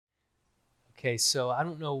Okay, so I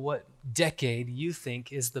don't know what decade you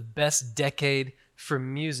think is the best decade for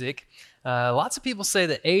music. Lots of people say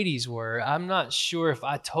the 80s were. I'm not sure if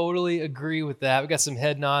I totally agree with that. We got some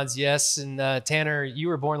head nods, yes. And Tanner, you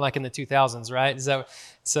were born like in the 2000s, right? Is that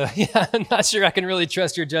so? Yeah, I'm not sure I can really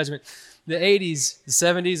trust your judgment. The 80s, the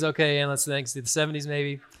 70s, okay, and let's think, the 70s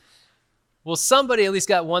maybe. Well, somebody at least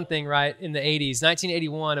got one thing right in the 80s.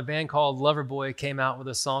 1981, a band called Loverboy came out with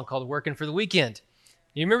a song called Working for the Weekend.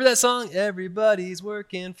 You remember that song? Everybody's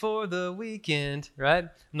working for the weekend, right? I'm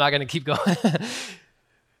not going to keep going.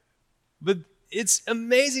 But it's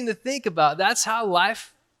amazing to think about. That's how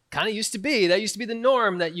life kind of used to be. That used to be the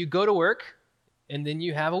norm, that you go to work and then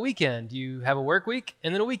you have a weekend. You have a work week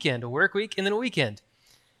and then a weekend, a work week and then a weekend.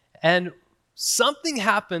 And something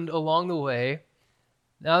happened along the way.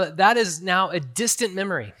 Now, that is now a distant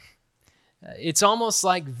memory. It's almost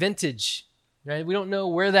like vintage, right? We don't know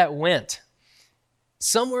where that went.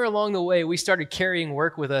 Somewhere along the way, we started carrying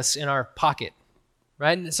work with us in our pocket,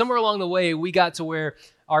 right? And somewhere along the way, we got to where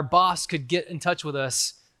our boss could get in touch with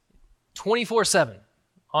us 24/7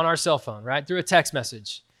 on our cell phone, right? Through a text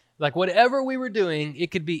message. Like whatever we were doing, it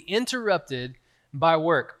could be interrupted by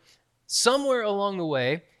work. Somewhere along the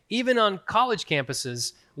way, even on college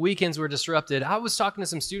campuses, weekends were disrupted. I was talking to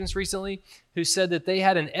some students recently who said that they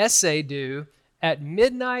had an essay due at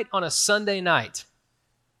midnight on a Sunday night.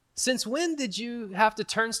 Since when did you have to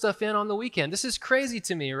turn stuff in on the weekend? This is crazy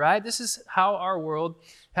to me, right? This is how our world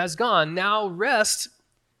has gone. Now, rest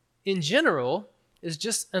in general is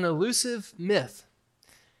just an elusive myth.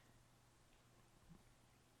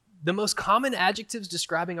 The most common adjectives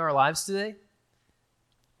describing our lives today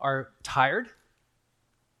are tired,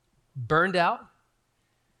 burned out,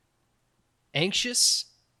 anxious,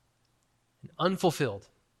 and unfulfilled.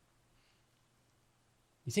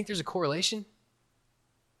 You think there's a correlation?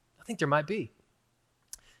 I think there might be.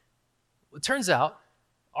 Well, it turns out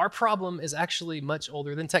our problem is actually much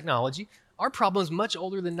older than technology. Our problem is much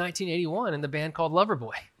older than 1981 and the band called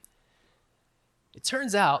Loverboy. It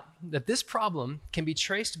turns out that this problem can be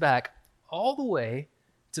traced back all the way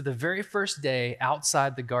to the very first day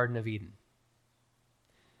outside the Garden of Eden.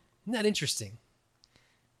 Isn't that interesting?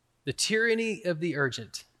 The tyranny of the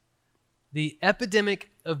urgent, the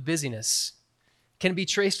epidemic of busyness can be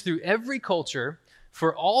traced through every culture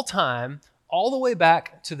for all time, all the way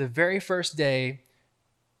back to the very first day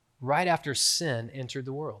right after sin entered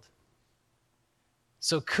the world.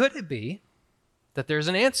 So could it be that there's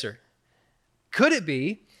an answer? Could it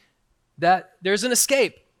be that there's an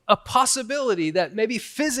escape, a possibility that maybe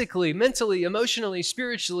physically, mentally, emotionally,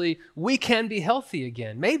 spiritually, we can be healthy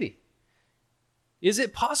again? Maybe. Is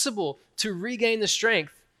it possible to regain the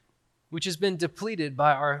strength which has been depleted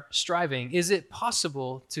by our striving? Is it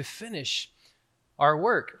possible to finish our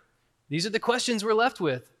work? These are the questions we're left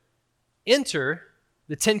with. Enter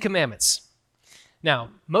the 10 Commandments.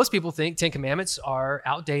 Now, most people think 10 Commandments are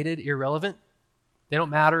outdated, irrelevant. They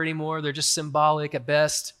don't matter anymore. They're just symbolic at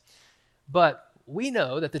best. But we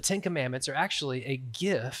know that the 10 Commandments are actually a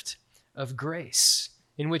gift of grace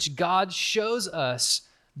in which God shows us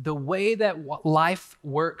the way that life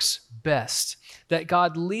works best, that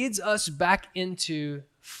God leads us back into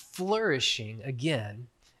flourishing again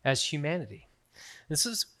as humanity. This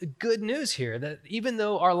is good news here, that even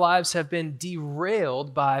though our lives have been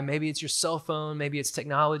derailed by maybe it's your cell phone, maybe it's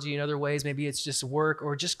technology in other ways, maybe it's just work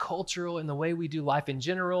or just cultural in the way we do life in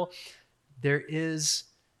general, there is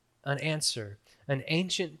an answer, an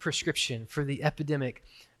ancient prescription for the epidemic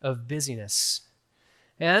of busyness.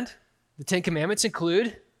 And the 10 Commandments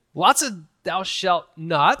include lots of thou shalt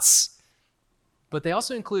nots, but they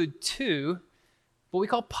also include two what we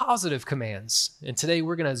call positive commands. And today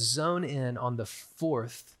we're going to zone in on the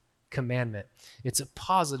fourth commandment. It's a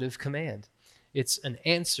positive command. It's an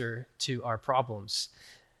answer to our problems.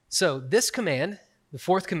 So this command, the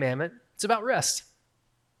fourth commandment, it's about rest.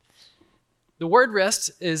 The word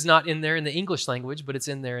rest is not in there in the English language, but it's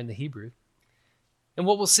in there in the Hebrew. And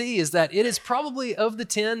what we'll see is that it is probably of the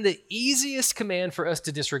 10, the easiest command for us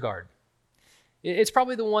to disregard. It's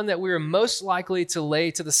probably the one that we're most likely to lay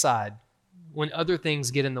to the side when other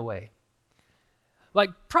things get in the way. Like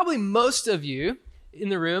probably most of you in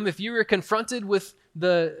the room, if you were confronted with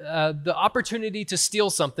the opportunity to steal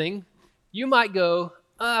something, you might go,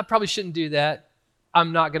 I probably shouldn't do that.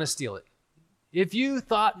 I'm not going to steal it. If you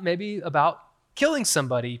thought maybe about killing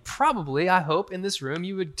somebody, probably, I hope, in this room,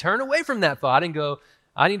 you would turn away from that thought and go,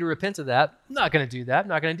 I need to repent of that. I'm not going to do that. I'm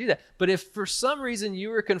not going to do that. But if for some reason you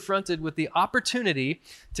were confronted with the opportunity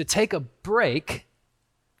to take a break,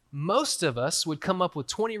 most of us would come up with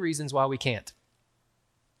 20 reasons why we can't.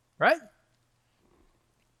 Right?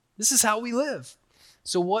 This is how we live.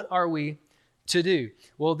 So what are we to do.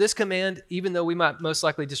 Well, this command, even though we might most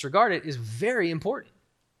likely disregard it, is very important,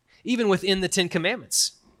 even within the 10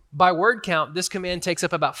 Commandments. By word count, this command takes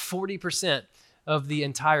up about 40% of the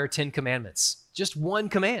entire 10 Commandments. Just one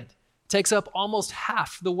command takes up almost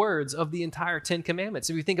half the words of the entire 10 Commandments.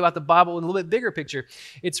 If you think about the Bible in a little bit bigger picture,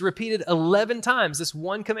 it's repeated 11 times. This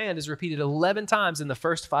one command is repeated 11 times in the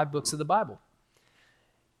first 5 books of the Bible.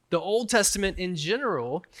 The Old Testament in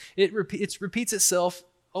general, it repeats itself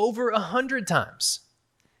over 100 times,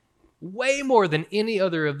 way more than any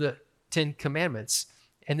other of the 10 Commandments.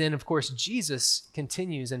 And then, of course, Jesus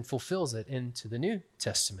continues and fulfills it into the New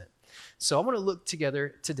Testament. So I want to look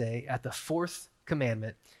together today at the 4th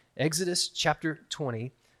commandment, Exodus chapter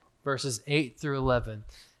 20, verses 8 through 11.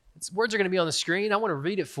 Words are going to be on the screen. I want to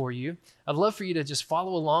read it for you. I'd love for you to just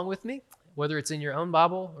follow along with me, whether it's in your own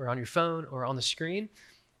Bible or on your phone or on the screen,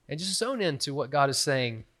 and just zone into what God is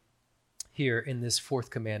saying here in this 4th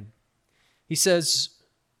command. He says,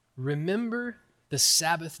 "Remember the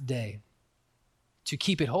Sabbath day to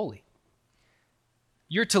keep it holy.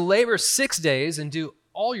 You're to labor 6 days and do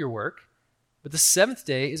all your work, but the 7th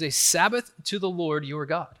day is a Sabbath to the Lord your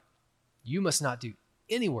God. You must not do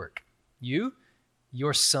any work. You,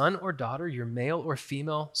 your son or daughter, your male or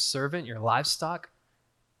female servant, your livestock,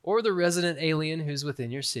 or the resident alien who's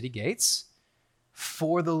within your city gates.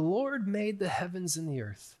 For the Lord made the heavens and the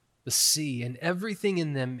earth, the sea, and everything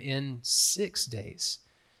in them in 6 days.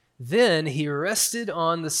 Then he rested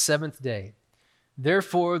on the 7th day.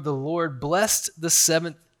 Therefore, the Lord blessed the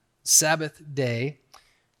 7th Sabbath day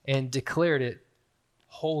and declared it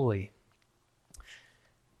holy."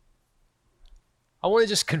 I want to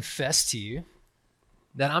just confess to you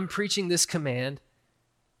that I'm preaching this command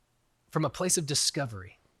from a place of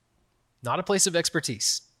discovery, not a place of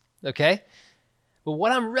expertise, okay? But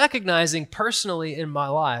what I'm recognizing personally in my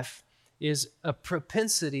life is a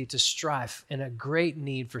propensity to strife and a great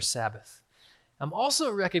need for Sabbath. I'm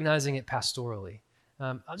also recognizing it pastorally.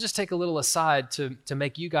 I'll just take a little aside to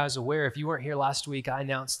make you guys aware. If you weren't here last week, I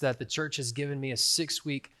announced that the church has given me a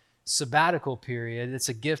 6-week sabbatical period. It's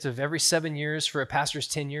a gift of every 7 years for a pastor's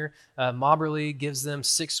tenure. Mobberly gives them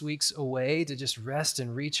 6 weeks away to just rest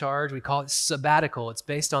and recharge. We call it sabbatical. It's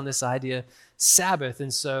based on this idea, Sabbath.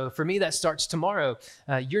 And so for me, that starts tomorrow.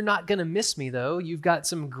 You're not going to miss me, though. You've got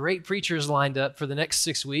some great preachers lined up for the next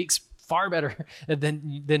 6 weeks, far better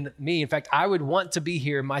than me. In fact, I would want to be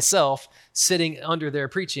here myself sitting under their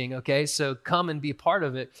preaching, okay? So come and be a part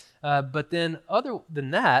of it. But then other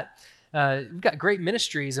than that, we've got great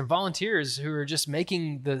ministries and volunteers who are just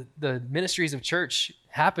making the ministries of church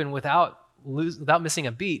happen without missing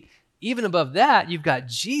a beat. Even above that, you've got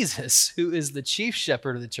Jesus, who is the chief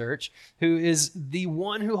shepherd of the church, who is the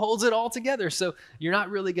one who holds it all together. So you're not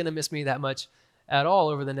really going to miss me that much at all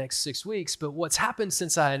over the next 6 weeks. But what's happened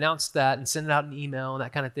since I announced that and sent out an email and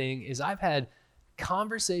that kind of thing is I've had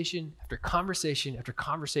conversation after conversation after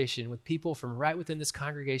conversation with people from right within this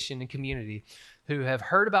congregation and community who have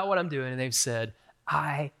heard about what I'm doing, and they've said,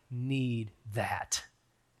 I need that.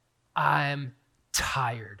 I'm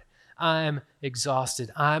tired. I'm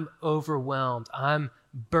exhausted. I'm overwhelmed. I'm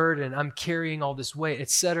burdened. I'm carrying all this weight, et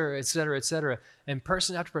cetera, et cetera, et cetera. And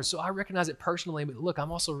person after person. So I recognize it personally, but look,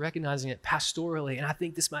 I'm also recognizing it pastorally. And I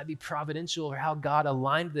think this might be providential or how God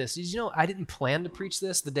aligned this. Did you know I didn't plan to preach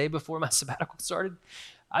this the day before my sabbatical started?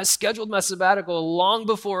 I scheduled my sabbatical long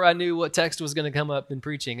before I knew what text was going to come up in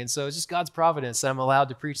preaching. And so it's just God's providence that I'm allowed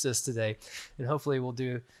to preach this today. And hopefully we'll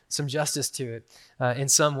do some justice to it in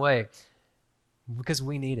some way because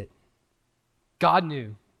we need it. God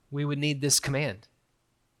knew we would need this command.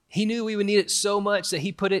 He knew we would need it so much that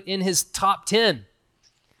he put it in his top 10.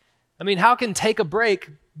 I mean, how can take a break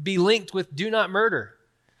be linked with do not murder?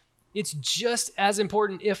 It's just as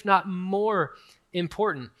important, if not more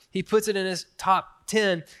important. He puts it in his top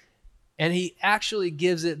 10, and he actually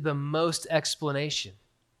gives it the most explanation.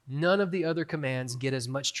 None of the other commands get as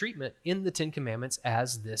much treatment in the 10 Commandments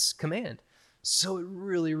as this command. So it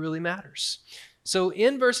really, really matters. So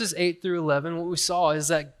in verses 8 through 11, what we saw is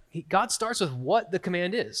that God starts with what the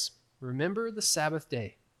command is. Remember the Sabbath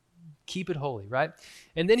day. Keep it holy, right?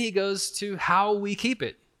 And then he goes to how we keep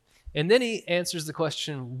it. And then he answers the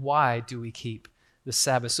question, why do we keep the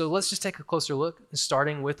Sabbath? So let's just take a closer look,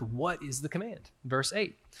 starting with what is the command? Verse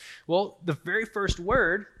 8. Well, the very first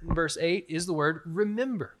word in verse 8 is the word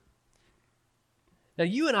remember. Now,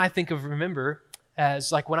 you and I think of remember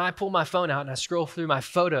as like when I pull my phone out and I scroll through my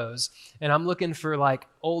photos and I'm looking for like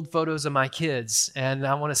old photos of my kids and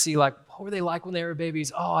I want to see like, what were they like when they were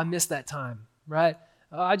babies? Oh, I missed that time, right?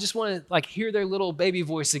 I just want to like hear their little baby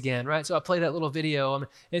voice again, right? So I play that little video.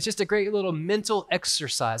 It's just a great little mental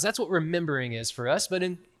exercise. That's what remembering is for us. But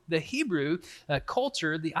in the Hebrew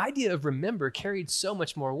culture, the idea of remember carried so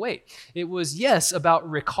much more weight. It was, yes, about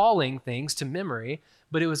recalling things to memory,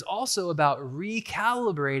 but it was also about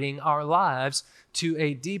recalibrating our lives to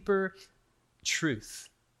a deeper truth.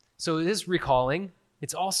 So it is recalling.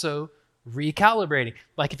 It's also recalibrating.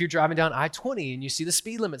 Like if you're driving down I-20 and you see the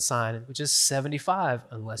speed limit sign, which is 75,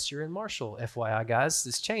 unless you're in Marshall. FYI, guys,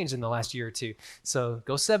 this changed in the last year or two. So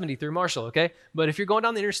go 70 through Marshall, okay? But if you're going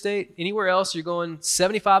down the interstate, anywhere else, you're going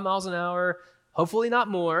 75 miles an hour, hopefully not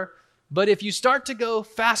more. But if you start to go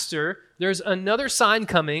faster, there's another sign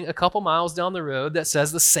coming a couple miles down the road that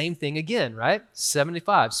says the same thing again, right?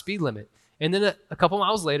 75, speed limit. And then a couple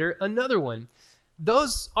miles later, another one.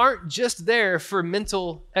 Those aren't just there for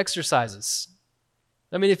mental exercises.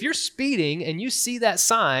 I mean, if you're speeding and you see that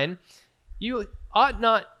sign, you ought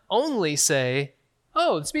not only say,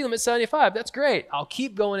 oh, the speed limit's 75, that's great, I'll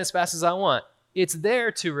keep going as fast as I want. It's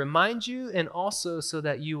there to remind you and also so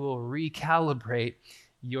that you will recalibrate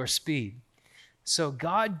your speed. So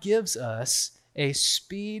God gives us a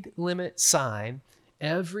speed limit sign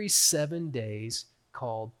every 7 days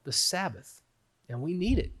called the Sabbath, and we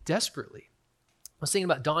need it desperately. I was thinking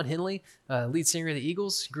about Don Henley, lead singer of the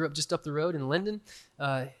Eagles. He grew up just up the road in Linden.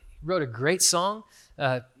 He wrote a great song.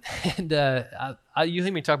 You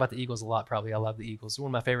hear me talk about the Eagles a lot, probably. I love the Eagles. One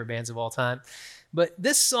of my favorite bands of all time. But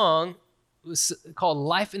this song was called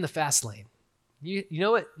Life in the Fast Lane. You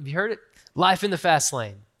know it? Have you heard it? Life in the Fast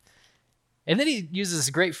Lane. And then he uses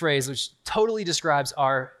this great phrase which totally describes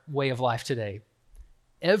our way of life today.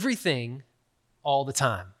 Everything, all the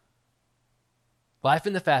time. Life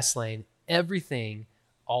in the fast lane. Everything,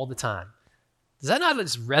 all the time. Does that not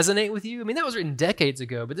just resonate with you? I mean, that was written decades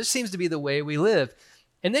ago, but this seems to be the way we live.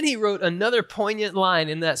 And then he wrote another poignant line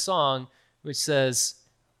in that song, which says,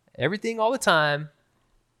 everything all the time,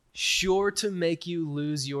 sure to make you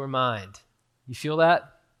lose your mind. You feel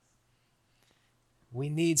that? We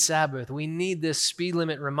need Sabbath. We need this speed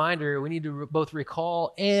limit reminder. We need to both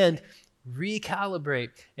recall and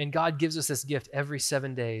recalibrate. And God gives us this gift every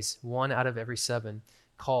 7 days, one out of every 7,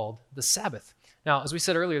 called the Sabbath. Now, as we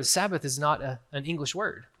said earlier, the Sabbath is not an English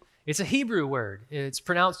word. It's a Hebrew word. It's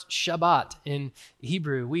pronounced Shabbat in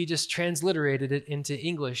Hebrew. We just transliterated it into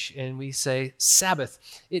English and we say Sabbath.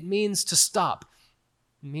 It means to stop.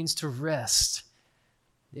 It means to rest.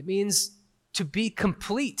 It means to be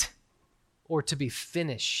complete or to be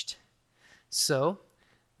finished. So,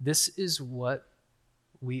 this is what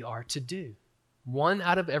we are to do. One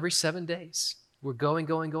out of every 7 days. We're going,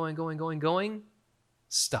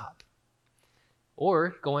 stop.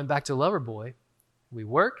 Or, going back to Loverboy, we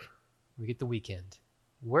work, we get the weekend.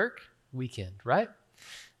 Work, weekend, right?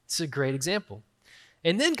 It's a great example.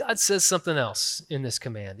 And then God says something else in this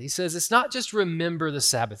command. He says it's not just remember the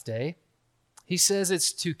Sabbath day. He says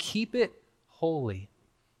it's to keep it holy.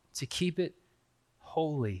 To keep it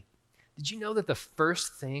holy. Did you know that the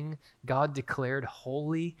first thing God declared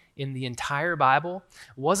holy in the entire Bible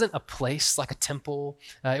wasn't a place like a temple?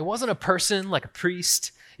 It wasn't a person like a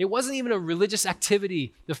priest. It wasn't even a religious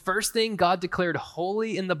activity. The first thing God declared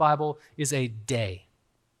holy in the Bible is a day,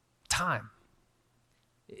 time.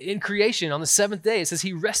 In creation, on the 7th day, it says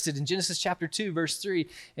he rested in Genesis chapter 2, verse 3,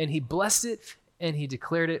 and he blessed it and he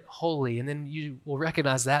declared it holy. And then you will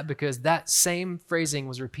recognize that because that same phrasing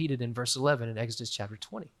was repeated in verse 11 in Exodus chapter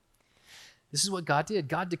 20. This is what God did.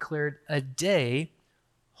 God declared a day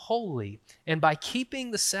holy. And by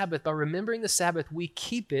keeping the Sabbath, by remembering the Sabbath, we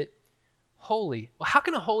keep it holy. Well, how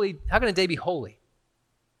can a day be holy?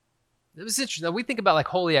 It was interesting. Now, we think about like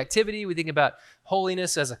holy activity. We think about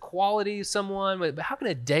holiness as a quality of someone. But how can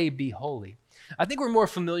a day be holy? I think we're more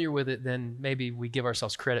familiar with it than maybe we give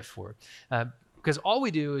ourselves credit for. Because all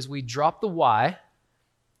we do is we drop the Y,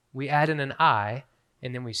 we add in an I,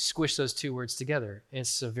 and then we squish those two words together. And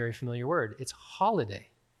it's a very familiar word. It's holiday.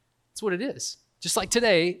 That's what it is. Just like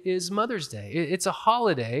today is Mother's Day. It's a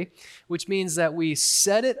holiday, which means that we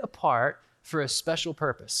set it apart for a special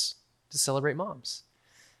purpose, to celebrate moms.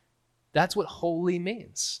 That's what holy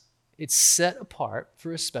means. It's set apart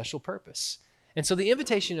for a special purpose. And so the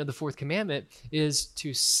invitation of the 4th commandment is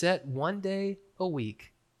to set one day a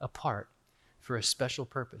week apart for a special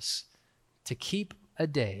purpose, to keep a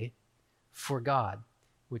day for God,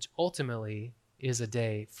 which ultimately is a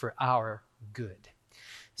day for our good.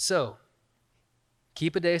 So,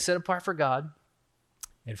 keep a day set apart for God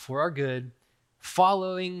and for our good,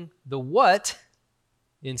 following the what,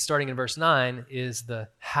 starting in verse 9, is the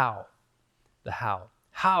how. The how.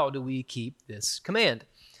 How do we keep this command?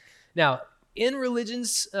 Now, in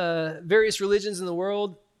religions, various religions in the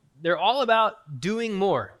world, they're all about doing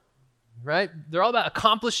more. right? They're all about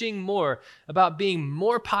accomplishing more, about being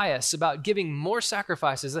more pious, about giving more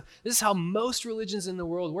sacrifices. This is how most religions in the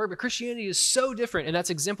world work, but Christianity is so different, and that's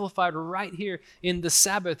exemplified right here in the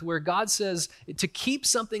Sabbath, where God says to keep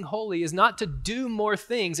something holy is not to do more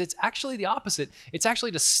things. It's actually the opposite. It's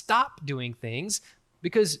actually to stop doing things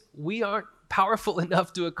because we aren't powerful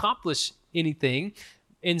enough to accomplish anything.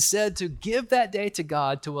 Instead, to give that day to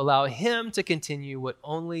God to allow him to continue what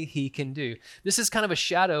only he can do. This is kind of a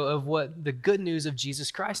shadow of what the good news of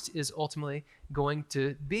Jesus Christ is ultimately going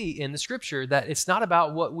to be in the scripture, that it's not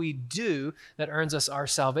about what we do that earns us our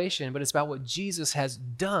salvation, but it's about what Jesus has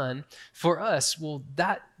done for us. Well,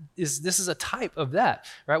 this is a type of that,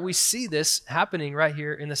 right? We see this happening right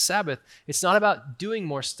here in the Sabbath. It's not about doing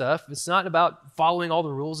more stuff. It's not about following all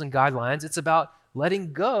the rules and guidelines. It's about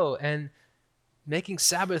letting go and making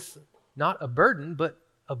Sabbath not a burden, but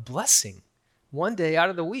a blessing. One day out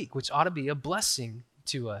of the week, which ought to be a blessing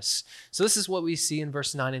to us. So this is what we see in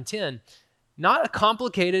verse 9 and 10. Not a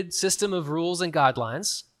complicated system of rules and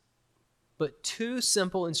guidelines, but two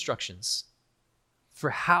simple instructions for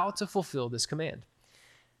how to fulfill this command.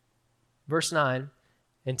 Verse 9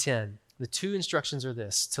 and 10. The two instructions are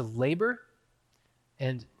this: to labor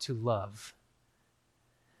and to love.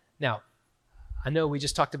 Now, I know we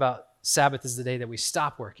just talked about Sabbath is the day that we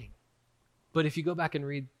stop working. But if you go back and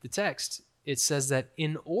read the text, it says that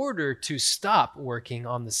in order to stop working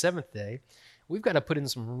on the seventh day, we've got to put in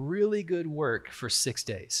some really good work for 6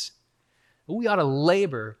 days. We ought to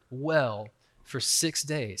labor well for 6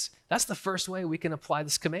 days. That's the first way we can apply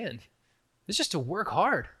this command. It's just to work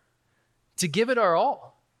hard, to give it our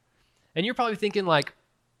all. And you're probably thinking like,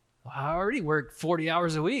 well, I already work 40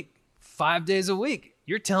 hours a week, 5 days a week.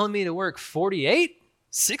 You're telling me to work 48?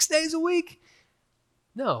 6 days a week?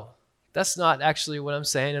 No, that's not actually what I'm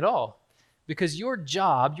saying at all. Because your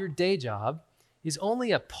job, your day job, is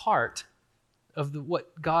only a part of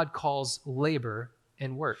what God calls labor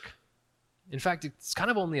and work. In fact, it's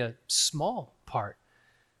kind of only a small part.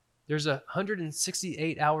 There's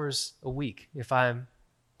 168 hours a week, if I'm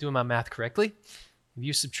doing my math correctly. If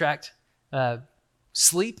you subtract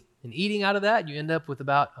sleep and eating out of that, you end up with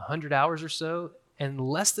about 100 hours or so, and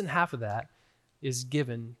less than half of that is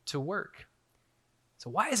given to work. So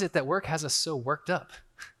why is it that work has us so worked up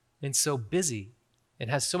and so busy and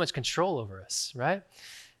has so much control over us, right?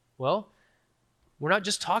 Well, we're not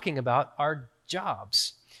just talking about our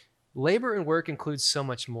jobs. Labor and work includes so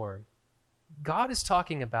much more. God is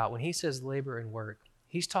talking about, when he says labor and work,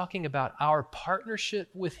 he's talking about our partnership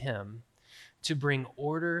with him to bring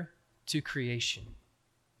order to creation.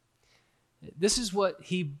 This is what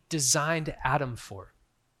he designed Adam for.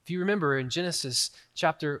 If you remember in Genesis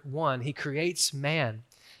chapter 1, he creates man.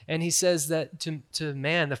 And he says that to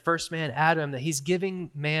man, the first man, Adam, that he's giving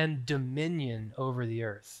man dominion over the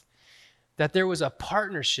earth. That there was a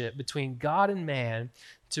partnership between God and man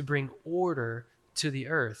to bring order to the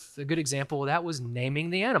earth. A good example of that was naming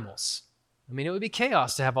the animals. I mean, it would be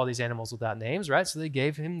chaos to have all these animals without names, right? So they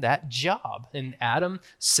gave him that job. And Adam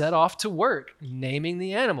set off to work naming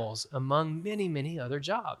the animals among many, many other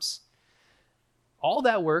jobs. All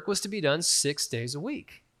that work was to be done 6 days a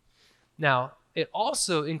week. Now, it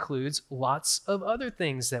also includes lots of other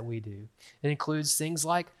things that we do. It includes things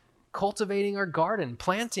like cultivating our garden,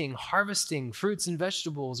 planting, harvesting fruits and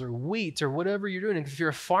vegetables or wheat or whatever you're doing. If you're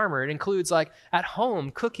a farmer, it includes like at home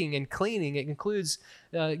cooking and cleaning. It includes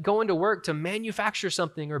going to work to manufacture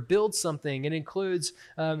something or build something. It includes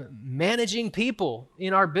managing people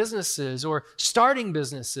in our businesses or starting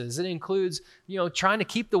businesses. It includes, trying to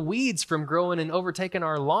keep the weeds from growing and overtaking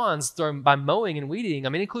our lawns by mowing and weeding. I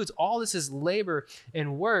mean, it includes all this is labor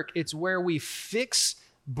and work. It's where we fix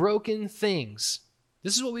broken things.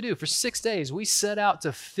 This is what we do. For 6 days, we set out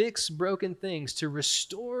to fix broken things, to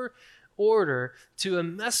restore order to a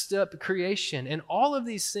messed up creation. And all of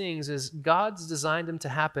these things is God's designed them to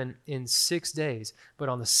happen in 6 days. But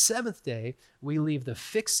on the seventh day, we leave the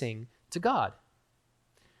fixing to God.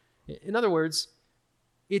 In other words,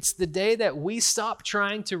 it's the day that we stop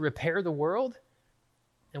trying to repair the world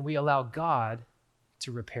and we allow God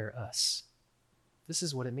to repair us. This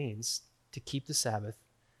is what it means to keep the Sabbath,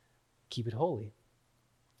 keep it holy.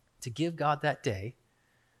 To give God that day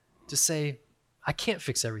to say, I can't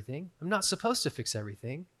fix everything. I'm not supposed to fix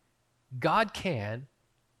everything. God can.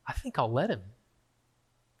 I think I'll let him.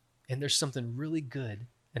 And there's something really good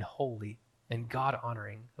and holy and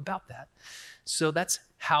God-honoring about that. So that's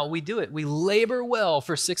how we do it. We labor well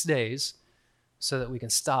for 6 days so that we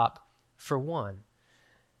can stop for one.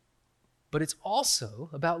 But it's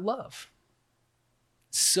also about love.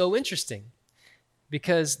 So interesting,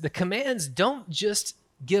 because the commands don't just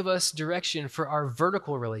give us direction for our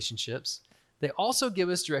vertical relationships, they also give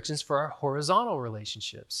us directions for our horizontal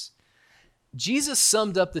relationships. Jesus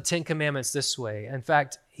summed up the Ten Commandments this way. In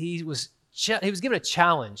fact, he was given a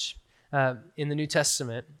challenge in the New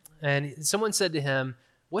Testament, and someone said to him,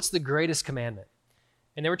 "What's the greatest commandment?"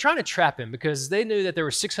 And they were trying to trap him because they knew that there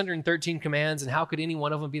were 613 commands, and how could any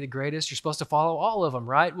one of them be the greatest? You're supposed to follow all of them,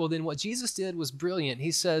 right? Well, then what Jesus did was brilliant.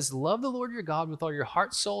 He says, love the Lord your God with all your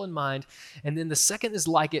heart, soul, and mind. And then the second is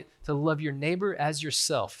like it, to love your neighbor as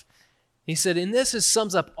yourself. He said, and this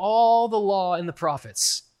sums up all the law and the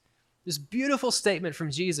prophets. This beautiful statement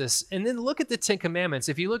from Jesus. And then look at the Ten Commandments.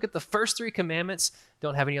 If you look at the first three commandments,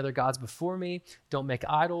 don't have any other gods before me, don't make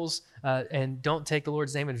idols, and don't take the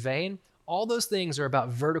Lord's name in vain. All those things are about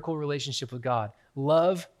vertical relationship with God.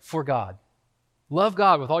 Love for God. Love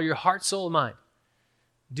God with all your heart, soul, and mind.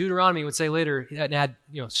 Deuteronomy would say later, and add,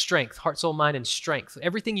 strength, heart, soul, mind, and strength.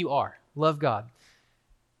 Everything you are, love God.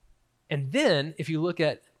 And then, if you look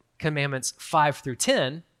at commandments 5 through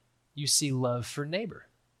 10, you see love for neighbor.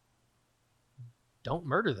 Don't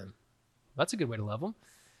murder them. That's a good way to love them.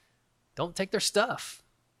 Don't take their stuff.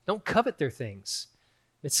 Don't covet their things,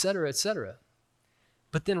 etc., etc.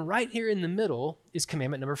 But then right here in the middle is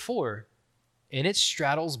commandment number 4, and it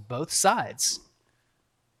straddles both sides.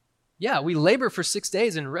 Yeah, we labor for 6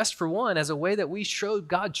 days and rest for one as a way that we show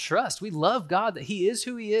God trust. We love God, that he is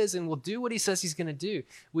who he is and will do what he says he's going to do.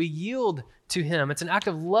 We yield to him. It's an act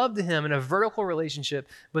of love to him in a vertical relationship.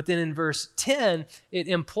 But then in verse 10, it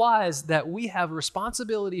implies that we have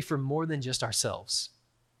responsibility for more than just ourselves.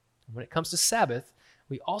 When it comes to Sabbath,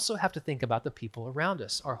 we also have to think about the people around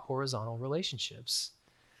us, our horizontal relationships.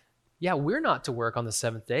 Yeah, we're not to work on the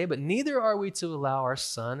seventh day, but neither are we to allow our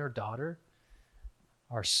son or daughter,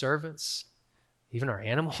 our servants, even our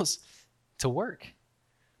animals, to work,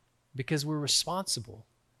 because we're responsible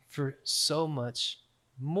for so much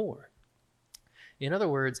more. In other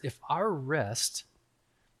words, if our rest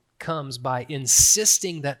comes by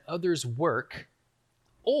insisting that others work,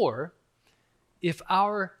 or if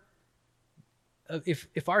our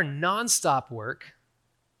nonstop work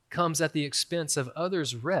comes at the expense of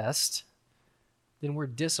others' rest, then we're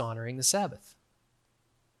dishonoring the Sabbath.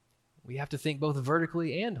 We have to think both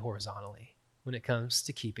vertically and horizontally when it comes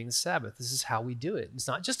to keeping the Sabbath. This is how we do it. It's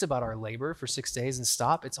not just about our labor for 6 days and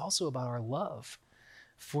stop. It's also about our love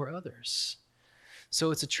for others.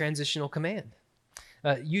 So it's a transitional command.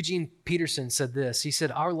 Eugene Peterson said this. He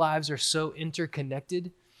said, our lives are so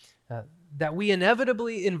interconnected that we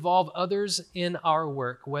inevitably involve others in our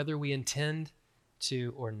work, whether we intend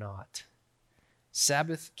to or not.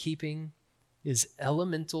 Sabbath keeping is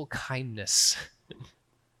elemental kindness.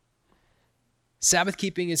 Sabbath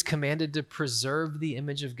keeping is commanded to preserve the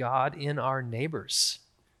image of God in our neighbors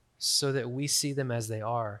so that we see them as they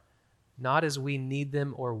are, not as we need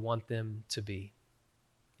them or want them to be.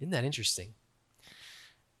 Isn't that interesting?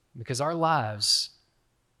 Because our lives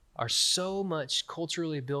are so much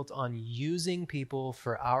culturally built on using people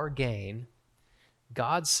for our gain.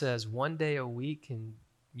 God says 1 day a week, and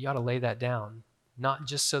you ought to lay that down, not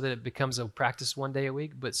just so that it becomes a practice 1 day a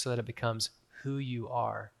week, but so that it becomes who you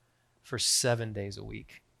are for 7 days a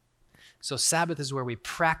week. So Sabbath is where we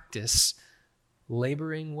practice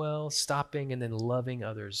laboring well, stopping, and then loving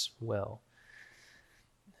others well.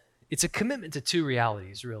 It's a commitment to two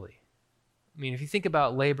realities, really. I mean, if you think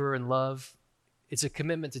about labor and love, it's a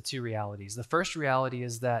commitment to two realities. The first reality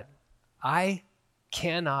is that I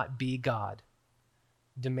cannot be God,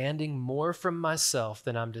 demanding more from myself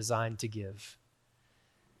than I'm designed to give.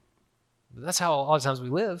 That's how a lot of times we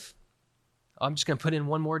live. I'm just going to put in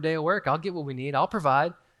 1 more day of work. I'll get what we need. I'll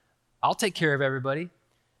provide. I'll take care of everybody.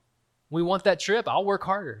 We want that trip. I'll work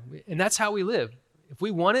harder. And that's how we live. If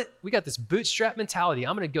we want it, we got this bootstrap mentality.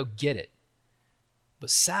 I'm going to go get it. But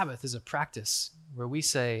Sabbath is a practice where we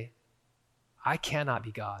say, I cannot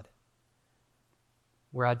be God,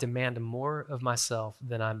 where I demand more of myself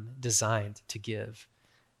than I'm designed to give.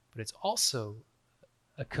 But it's also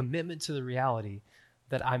a commitment to the reality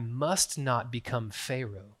that I must not become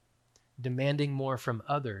Pharaoh, demanding more from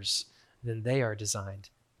others than they are designed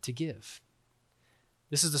to give.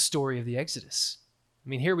 This is the story of the Exodus. I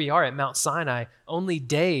mean, here we are at Mount Sinai, only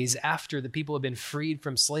days after the people had been freed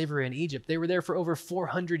from slavery in Egypt. They were there for over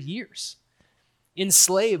 400 years,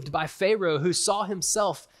 enslaved by Pharaoh, who saw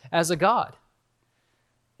himself as a god.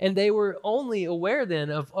 And they were only aware then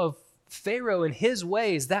of Pharaoh and his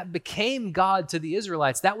ways. That became God to the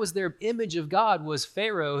Israelites. That was their image of God, was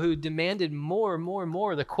Pharaoh, who demanded more and more and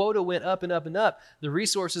more. The quota went up and up and up. The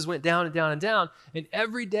resources went down and down and down. And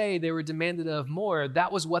every day they were demanded of more.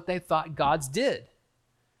 That was what they thought gods did.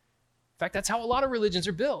 In fact, that's how a lot of religions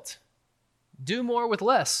are built. Do more with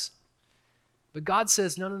less. But God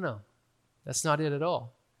says, no. That's not it at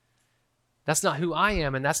all. That's not who I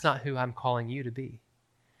am, and that's not who I'm calling you to be.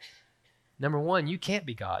 Number one, you can't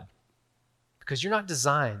be God because you're not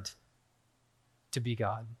designed to be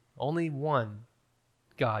God. Only one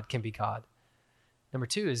God can be God. Number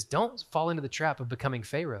two is don't fall into the trap of becoming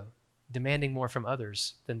Pharaoh, demanding more from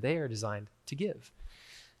others than they are designed to give.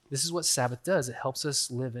 This is what Sabbath does. It helps us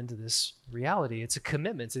live into this reality. It's a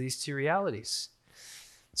commitment to these two realities.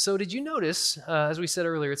 So did you notice, as we said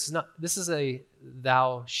earlier, this is a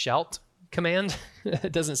thou shalt command.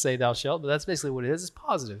 It doesn't say thou shalt, but that's basically what it is. It's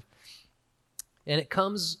positive. And it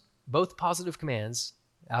comes, both positive commands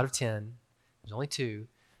out of 10, there's only 2,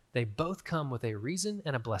 they both come with a reason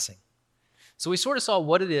and a blessing. So we sort of saw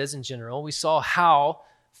what it is in general. We saw how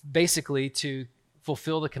basically to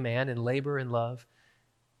fulfill the command and labor and love.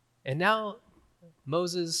 And now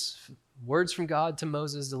Moses, words from God to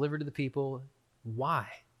Moses delivered to the people. Why?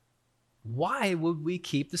 Why would we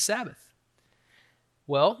keep the Sabbath?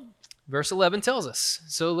 Well, verse 11 tells us.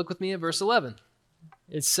 So look with me at verse 11.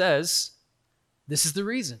 It says, this is the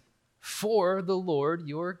reason. For the Lord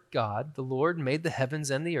your God, the Lord made the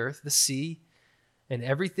heavens and the earth, the sea, and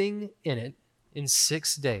everything in it in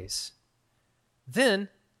 6 days. Then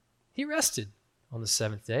he rested on the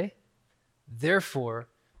 7th day. Therefore,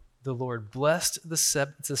 the Lord blessed the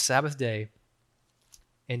Sabbath day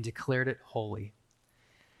and declared it holy.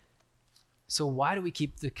 So why do we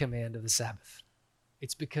keep the command of the Sabbath?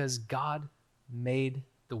 It's because God made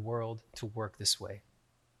the world to work this way.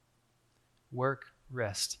 Work,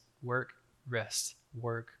 rest, work, rest,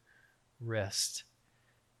 work, rest.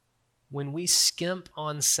 When we skimp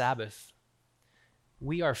on Sabbath,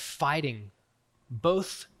 we are fighting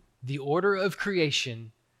both the order of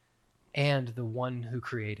creation and the one who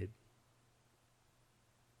created.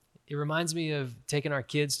 It reminds me of taking our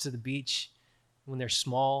kids to the beach when they're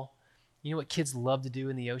small. You know what kids love to do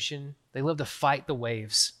in the ocean? They love to fight the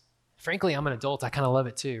waves. Frankly, I'm an adult. I kind of love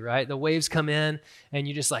it too, right? The waves come in and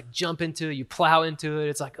you just like jump into it, you plow into it.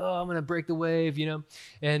 It's like, oh, I'm going to break the wave, you know?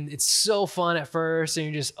 And it's so fun at first. And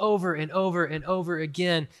you're just over and over and over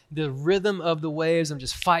again, the rhythm of the waves. I'm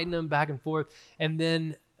just fighting them back and forth. And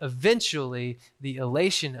then eventually the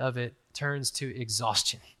elation of it turns to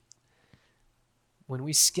exhaustion. When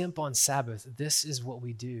we skimp on Sabbath, this is what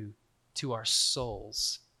we do to our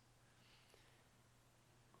souls.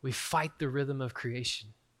 We fight the rhythm of creation.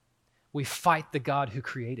 We fight the God who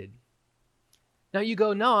created. Now you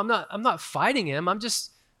go, no, I'm not fighting him. I'm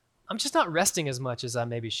just not resting as much as I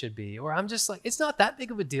maybe should be. Or I'm just like, it's not that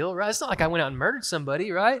big of a deal, right? It's not like I went out and murdered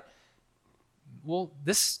somebody, right? Well,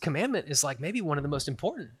 this commandment is like maybe one of the most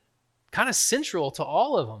important, kind of central to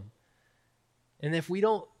all of them. And if we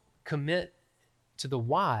don't commit to the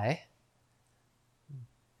why,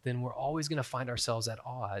 then we're always going to find ourselves at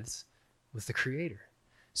odds with the Creator.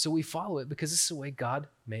 So we follow it because this is the way God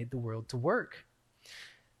made the world to work.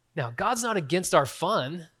 Now, God's not against our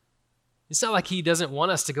fun. It's not like he doesn't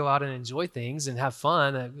want us to go out and enjoy things and have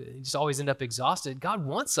fun. Just always end up exhausted. God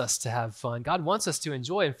wants us to have fun. God wants us to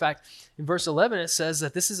enjoy. In fact, in verse 11, it says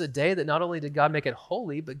that this is a day that not only did God make it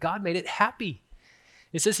holy, but God made it happy.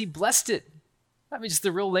 It says he blessed it. I mean, just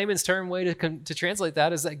the real layman's term way to translate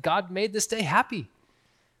that is that God made this day happy.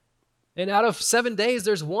 And out of 7 days,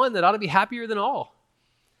 there's one that ought to be happier than all.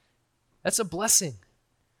 That's a blessing.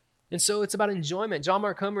 And so it's about enjoyment. John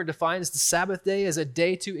Mark Comer defines the Sabbath day as a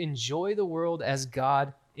day to enjoy the world as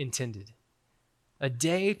God intended. A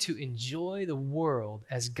day to enjoy the world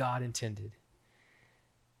as God intended.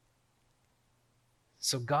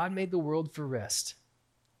 So God made the world for rest,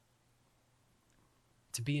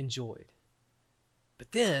 to be enjoyed.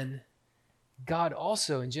 But then God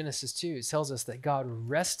also, in Genesis 2, it tells us that God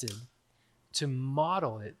rested to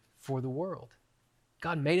model it for the world.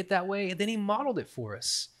 God made it that way, and then he modeled it for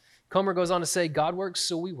us. Comer goes on to say, God works,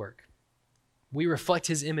 so we work. We reflect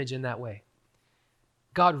his image in that way.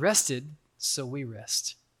 God rested, so we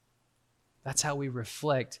rest. That's how we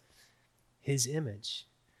reflect his image.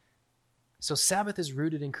 So Sabbath is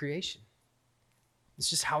rooted in creation. It's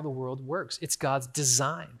just how the world works. It's God's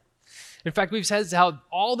design. In fact, we've said how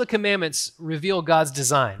all the commandments reveal God's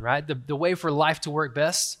design, right? The way for life to work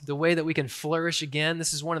best, the way that we can flourish again.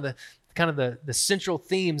 This is one of the kind of the central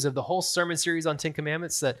themes of the whole sermon series on 10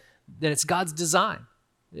 Commandments, that it's God's design.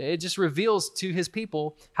 It just reveals to his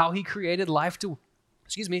people how he created life to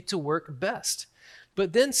work best.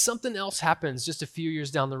 But then something else happens just a few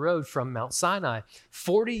years down the road from Mount Sinai.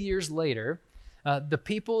 40 years later, the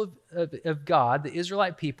people of God, the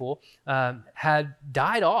Israelite people, had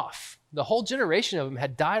died off. The whole generation of them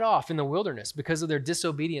had died off in the wilderness because of their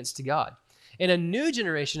disobedience to God. And a new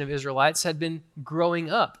generation of Israelites had been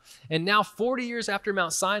growing up. And now 40 years after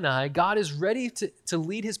Mount Sinai, God is ready to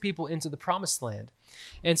lead his people into the promised land.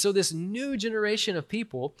 And so this new generation of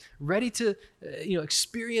people ready to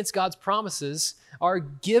experience God's promises are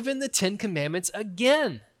given the 10 Commandments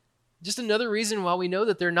again. Just another reason why we know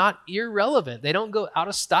that they're not irrelevant. They don't go out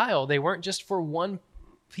of style. They weren't just for one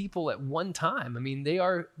people at one time. I mean, they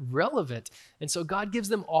are relevant. And so God gives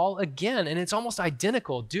them all again, and it's almost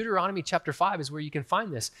identical. Deuteronomy chapter 5 is where you can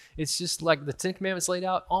find this. It's just like the 10 Commandments laid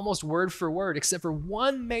out, almost word for word, except for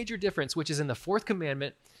one major difference, which is in the 4th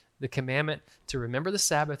commandment, the commandment to remember the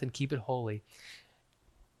Sabbath and keep it holy.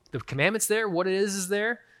 The commandment's there. What it is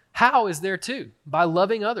there. How is there too? By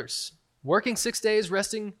loving others. Working 6 days,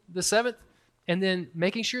 resting the 7th, and then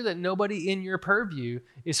making sure that nobody in your purview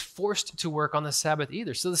is forced to work on the Sabbath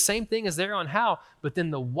either. So the same thing is there on how, but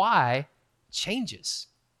then the why changes.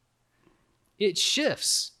 It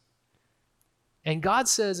shifts. And God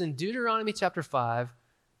says in Deuteronomy chapter 5,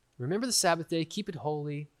 remember the Sabbath day, keep it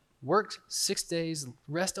holy, work 6 days,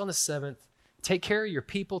 rest on the 7th, take care of your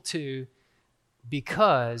people too,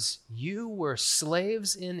 because you were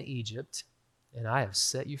slaves in Egypt, and I have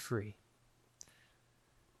set you free.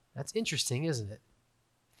 That's interesting, isn't it?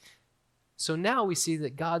 So now we see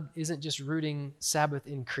that God isn't just rooting Sabbath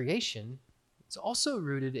in creation, it's also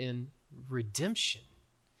rooted in redemption,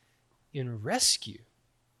 in rescue,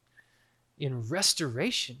 in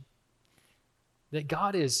restoration. That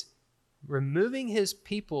God is removing his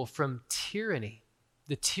people from tyranny,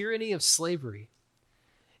 the tyranny of slavery,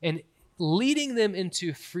 and leading them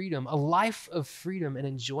into freedom, a life of freedom and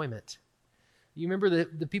enjoyment. You remember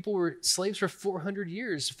the people were slaves for 400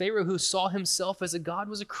 years. Pharaoh, who saw himself as a god,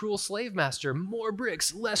 was a cruel slave master. More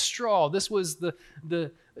bricks, less straw. This was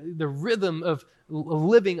the rhythm of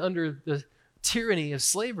living under the tyranny of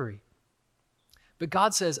slavery. But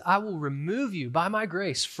God says, I will remove you by my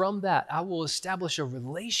grace from that. I will establish a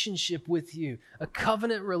relationship with you, a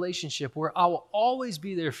covenant relationship where I will always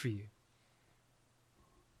be there for you.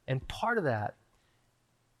 And part of that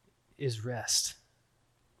is rest.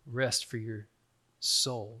 Rest for your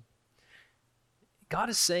soul. God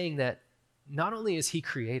is saying that not only is he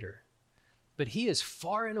creator, but he is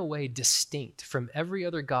far and away distinct from every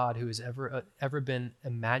other god who has ever been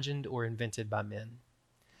imagined or invented by men.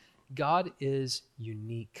 God is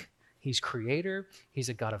unique. He's creator. He's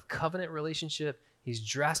a God of covenant relationship. He's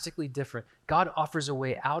drastically different. God offers a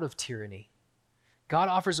way out of tyranny. God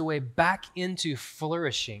offers a way back into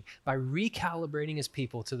flourishing by recalibrating his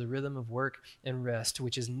people to the rhythm of work and rest,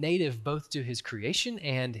 which is native both to his creation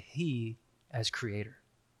and he as creator.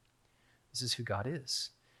 This is who God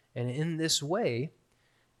is. And in this way,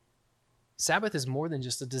 Sabbath is more than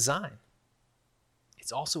just a design.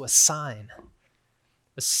 It's also a sign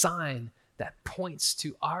that points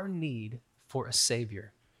to our need for a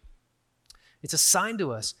Savior. It's a sign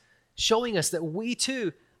to us, showing us that we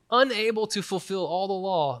too, unable to fulfill all the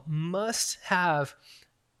law, must have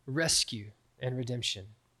rescue and redemption.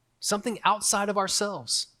 Something outside of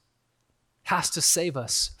ourselves has to save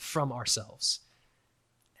us from ourselves.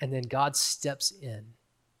 And then God steps in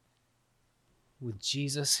with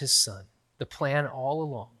Jesus, his son, the plan all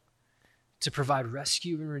along, to provide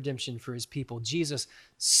rescue and redemption for his people. Jesus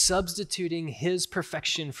substituting his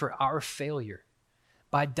perfection for our failure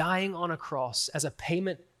by dying on a cross as a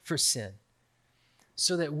payment for sin,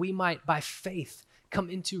 so that we might, by faith, come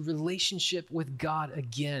into relationship with God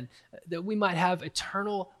again, that we might have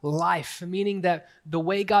eternal life, meaning that the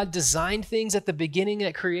way God designed things at the beginning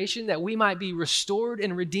at creation, that we might be restored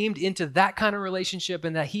and redeemed into that kind of relationship,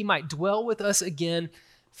 and that he might dwell with us again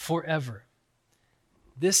forever.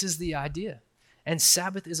 This is the idea. And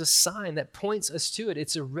Sabbath is a sign that points us to it.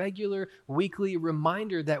 It's a regular weekly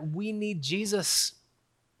reminder that we need Jesus.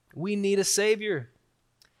 We need a Savior.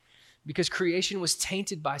 Because creation was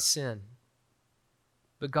tainted by sin.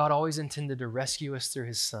 But God always intended to rescue us through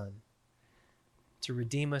his Son, to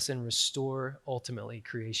redeem us and restore, ultimately,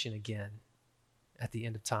 creation again at the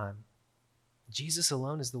end of time. Jesus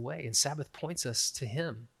alone is the way, and Sabbath points us to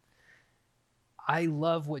him. I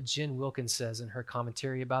love what Jen Wilkins says in her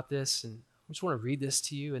commentary about this, and I just want to read this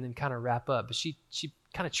to you and then kind of wrap up. But she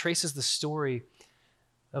kind of traces the story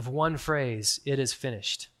of one phrase, "It is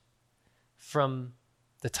finished," from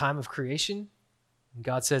the time of creation.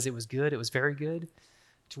 God says it was good, it was very good,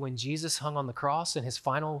 to when Jesus hung on the cross and his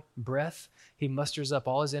final breath, he musters up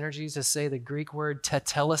all his energies to say the Greek word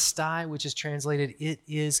tetelestai, which is translated, "it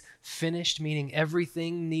is finished," meaning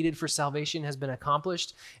everything needed for salvation has been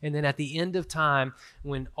accomplished. And then at the end of time,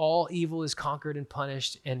 when all evil is conquered and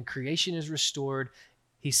punished and creation is restored,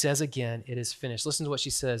 he says again, "it is finished." Listen to what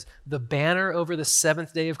she says. "The banner over the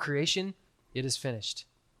seventh day of creation It is finished.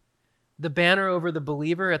 The banner over the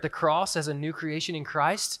believer at the cross as a new creation in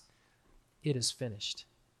Christ, it is finished.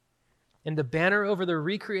 And the banner over the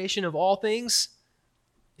recreation of all things,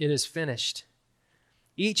 it is finished.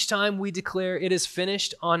 Each time we declare it is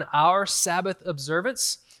finished on our Sabbath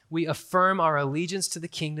observance, we affirm our allegiance to the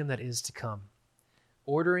kingdom that is to come,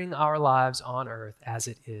 ordering our lives on earth as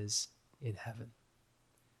it is in heaven.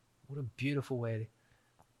 What a beautiful way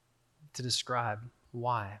to describe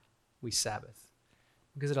why we Sabbath.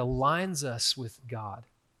 Because it aligns us with God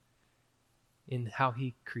in how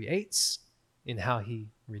he creates, in how he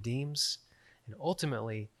redeems, and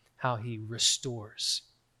ultimately how he restores.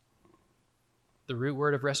 The root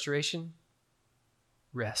word of restoration,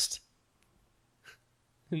 rest.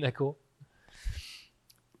 Isn't that cool?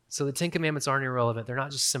 So the Ten Commandments aren't irrelevant. They're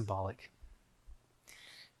not just symbolic.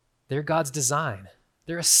 They're God's design.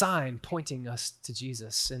 They're a sign pointing us to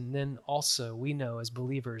Jesus. And then also, we know as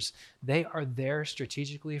believers, they are there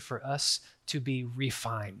strategically for us to be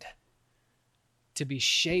refined, to be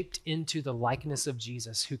shaped into the likeness of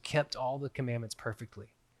Jesus, who kept all the commandments perfectly.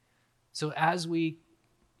 So as we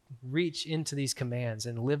reach into these commands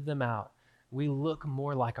and live them out, we look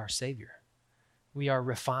more like our Savior. We are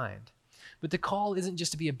refined. But the call isn't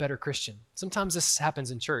just to be a better Christian. Sometimes this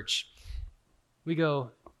happens in church. We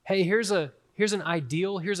go, hey, here's an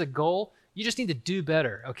ideal, here's a goal. You just need to do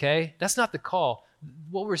better, okay? That's not the call.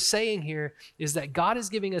 What we're saying here is that God is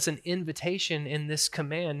giving us an invitation in this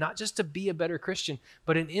command, not just to be a better Christian,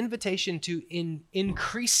 but an invitation to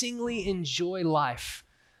increasingly enjoy life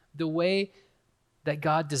the way that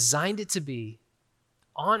God designed it to be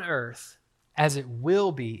on earth as it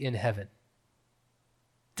will be in heaven.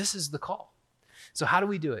 This is the call. So how do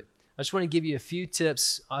we do it? I just want to give you a few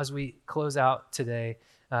tips as we close out today.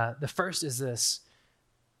 The first is this,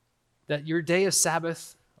 that your day of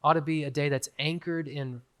Sabbath ought to be a day that's anchored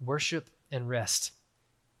in worship and rest.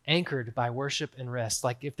 Anchored by worship and rest.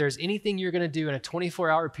 Like if there's anything you're going to do in a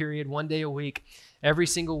 24-hour period, one day a week, every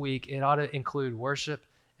single week, it ought to include worship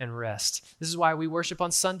and rest. This is why we worship on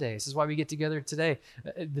Sundays. This is why we get together today.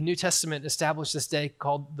 The New Testament established this day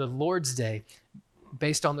called the Lord's Day,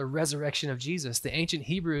 based on the resurrection of Jesus. The ancient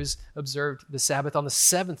Hebrews observed the Sabbath on the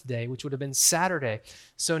seventh day, which would have been Saturday.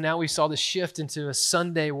 So now we saw the shift into a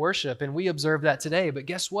Sunday worship, and we observe that today. But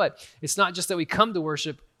guess what? It's not just that we come to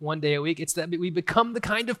worship one day a week. It's that we become the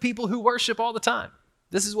kind of people who worship all the time.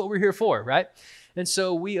 This is what we're here for, right? And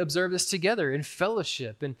so we observe this together in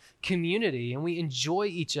fellowship and community, and we enjoy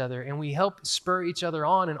each other, and we help spur each other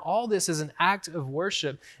on. And all this is an act of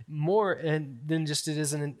worship more than just it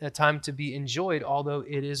is a time to be enjoyed, although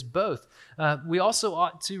it is both. We also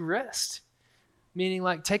ought to rest, meaning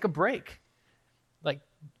like take a break. Like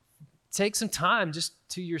take some time just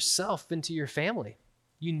to yourself and to your family.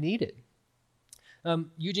 You need it.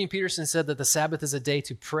 Eugene Peterson said that the Sabbath is a day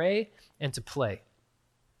to pray and to play.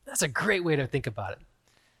 That's a great way to think about it.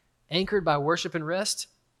 Anchored by worship and rest,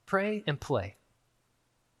 pray and play.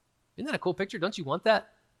 Isn't that a cool picture? Don't you want that?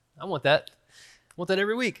 I want that. I want that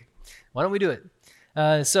every week. Why don't we do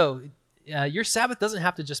it? So your Sabbath doesn't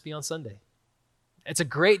have to just be on Sunday. It's a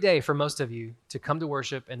great day for most of you to come to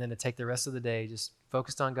worship and then to take the rest of the day just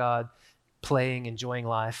focused on God, playing, enjoying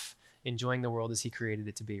life, enjoying the world as he created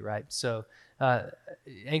it to be, right? So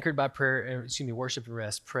anchored by worship and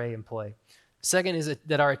rest, pray and play. Second is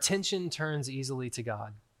that our attention turns easily to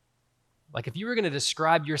God. Like if you were going to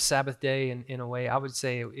describe your Sabbath day in a way, I would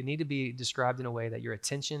say it need to be described in a way that your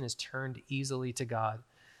attention is turned easily to God.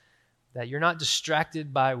 That you're not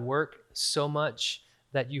distracted by work so much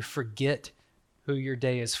that you forget who your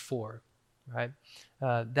day is for, right?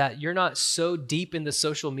 That you're not so deep in the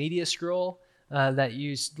social media scroll that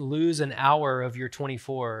you lose an hour of your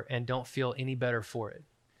 24 and don't feel any better for it.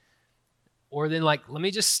 Or then let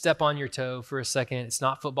me just step on your toe for a second. It's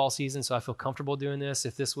not football season, so I feel comfortable doing this.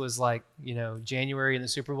 If this was January and the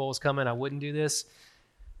Super Bowl was coming, I wouldn't do this.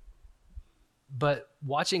 But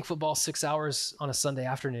watching football 6 hours on a Sunday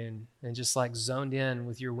afternoon and just zoned in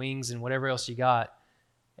with your wings and whatever else you got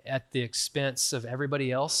at the expense of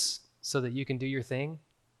everybody else so that you can do your thing,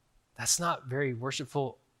 that's not very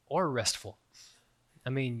worshipful or restful. I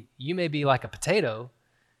mean, you may be like a potato,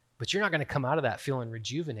 but you're not going to come out of that feeling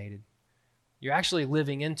rejuvenated. You're actually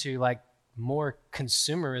living into more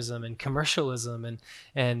consumerism and commercialism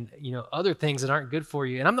and other things that aren't good for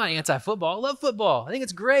you. And I'm not anti-football. I love football. I think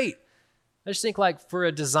it's great. I just think for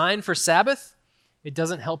a design for Sabbath, it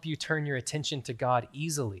doesn't help you turn your attention to God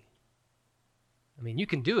easily. I mean, you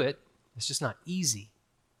can do it. It's just not easy.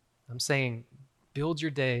 I'm saying build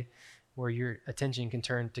your day where your attention can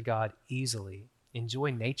turn to God easily.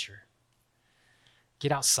 Enjoy nature.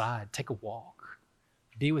 Get outside. Take a walk.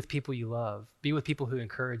 Be with people you love. Be with people who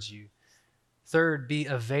encourage you. Third, be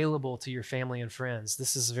available to your family and friends.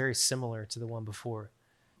 This is very similar to the one before.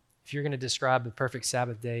 If you're going to describe the perfect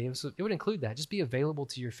Sabbath day, it would include that. Just be available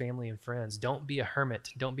to your family and friends. Don't be a hermit.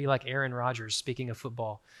 Don't be like Aaron Rodgers, speaking of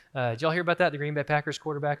football. Did y'all hear about that? The Green Bay Packers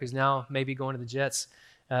quarterback who's now maybe going to the Jets.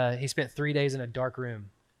 He spent 3 days in a dark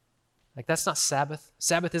room. Like, that's not Sabbath.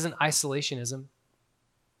 Sabbath isn't isolationism.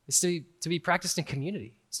 It's to be practiced in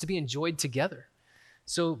community. It's to be enjoyed together.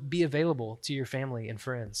 So be available to your family and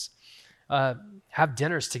friends. Have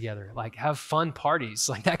dinners together. Like, have fun parties.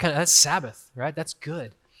 Like, that's Sabbath, right? That's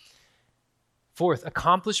good. Fourth,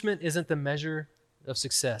 accomplishment isn't the measure of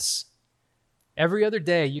success. Every other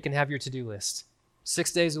day, you can have your to-do list.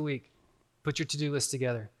 6 days a week, put your to-do list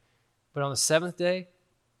together. But on the seventh day,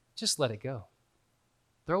 just let it go.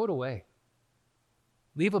 Throw it away.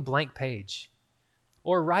 Leave a blank page.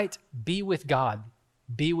 Or write, be with God,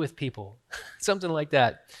 be with people. Something like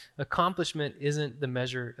that. Accomplishment isn't the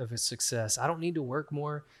measure of his success. I don't need to work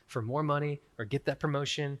more for more money or get that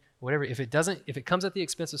promotion, whatever. If it comes at the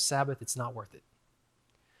expense of Sabbath, it's not worth it.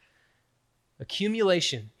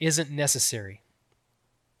 Accumulation isn't necessary.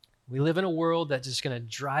 We live in a world that's just going to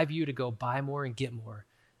drive you to go buy more and get more.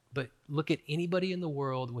 But look at anybody in the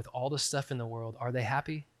world with all the stuff in the world. Are they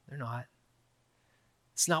happy? They're not.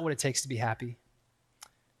 It's not what it takes to be happy.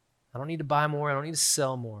 I don't need to buy more. I don't need to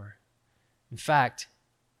sell more. In fact,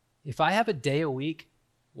 if I have a day a week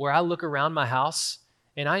where I look around my house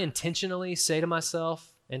and I intentionally say to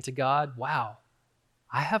myself and to God, wow,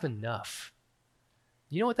 I have enough.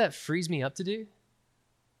 You know what that frees me up to do?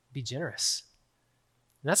 Be generous.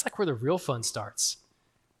 And that's like where the real fun starts.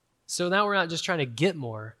 So now we're not just trying to get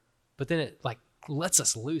more, but then it like lets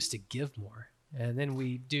us loose to give more. And then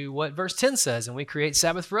we do what verse 10 says, and we create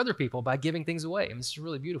Sabbath for other people by giving things away. And this is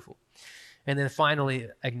really beautiful. And then finally,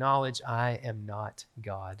 acknowledge I am not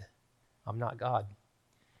God. I'm not God.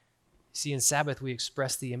 See, in Sabbath, we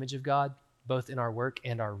express the image of God, both in our work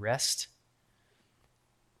and our rest.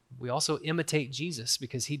 We also imitate Jesus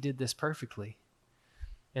because he did this perfectly.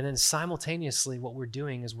 And then simultaneously, what we're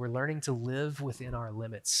doing is we're learning to live within our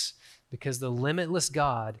limits because the limitless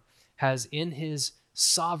God has in his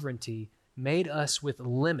sovereignty made us with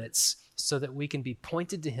limits so that we can be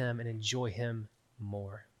pointed to him and enjoy him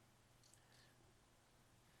more.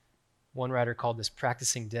 One writer called this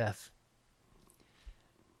practicing death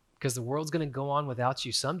because the world's going to go on without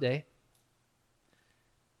you someday.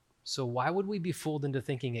 So why would we be fooled into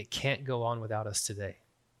thinking it can't go on without us today?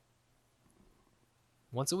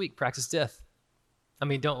 Once a week, practice death. I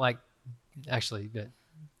mean, don't but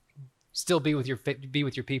still be with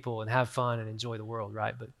your people and have fun and enjoy the world,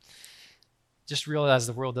 right? But just realize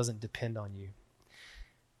the world doesn't depend on you.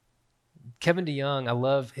 Kevin DeYoung, I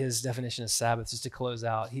love his definition of Sabbath, just to close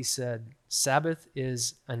out. He said, Sabbath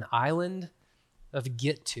is an island of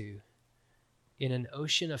get to in an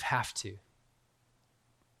ocean of have to.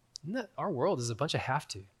 Isn't that, our world is a bunch of have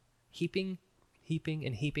to, heaping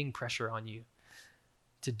pressure on you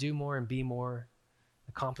to do more and be more,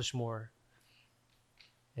 accomplish more.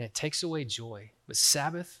 And it takes away joy. But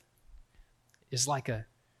Sabbath is like a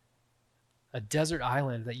desert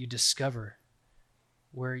island that you discover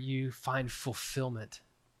where you find fulfillment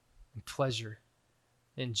and pleasure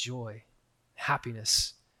and joy,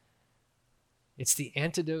 happiness. It's the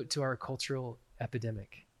antidote to our cultural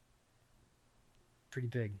epidemic. Pretty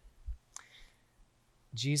big.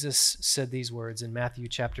 Jesus said these words in Matthew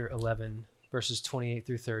chapter 11, verses 28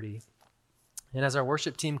 through 30. And as our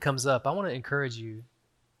worship team comes up, I want to encourage you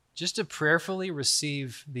just to prayerfully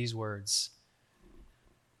receive these words.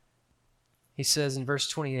 He says in verse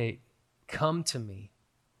 28, "Come to me,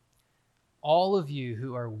 all of you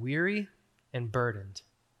who are weary and burdened,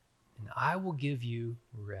 and I will give you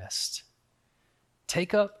rest.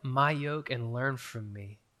 Take up my yoke and learn from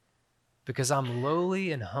me, because I'm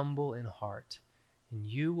lowly and humble in heart, and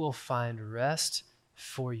you will find rest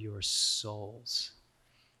for your souls.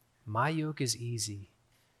 My yoke is easy,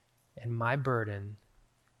 and my burden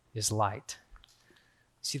is light."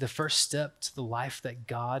 See, the first step to the life that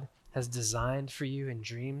God has designed for you and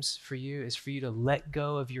dreams for you is for you to let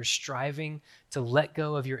go of your striving, to let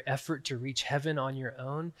go of your effort to reach heaven on your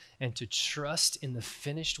own, and to trust in the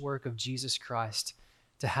finished work of Jesus Christ,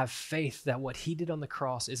 to have faith that what he did on the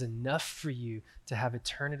cross is enough for you to have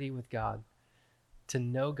eternity with God, to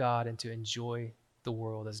know God and to enjoy the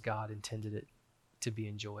world as God intended it to be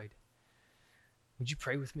enjoyed. Would you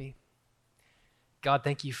pray with me? God,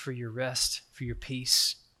 thank you for your rest, for your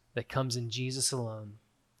peace that comes in Jesus alone.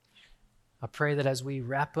 I pray that as we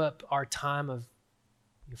wrap up our time of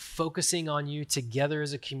focusing on you together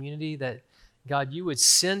as a community, that God, you would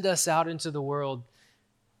send us out into the world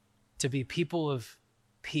to be people of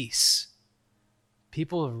peace,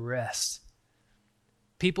 people of rest,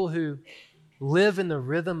 people who live in the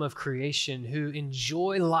rhythm of creation, who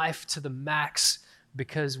enjoy life to the max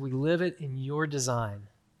because we live it in your design.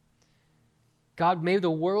 God, may the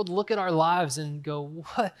world look at our lives and go,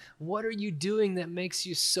 what are you doing that makes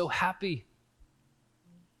you so happy?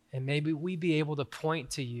 And maybe we be able to point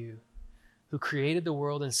to you, who created the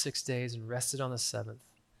world in 6 days and rested on the seventh,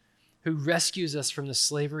 who rescues us from the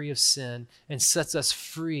slavery of sin and sets us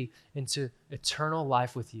free into eternal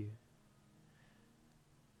life with you.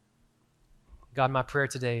 God, my prayer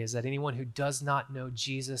today is that anyone who does not know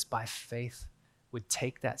Jesus by faith would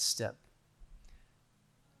take that step.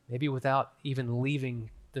 Maybe without even leaving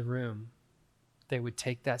the room, they would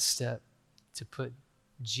take that step to put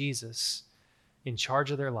Jesus in charge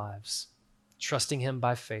of their lives, trusting him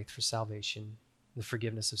by faith for salvation, the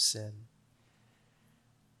forgiveness of sin.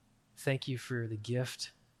 Thank you for the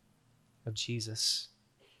gift of Jesus,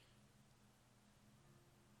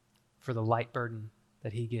 for the light burden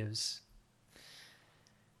that he gives.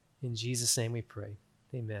 In Jesus' name we pray.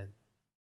 Amen.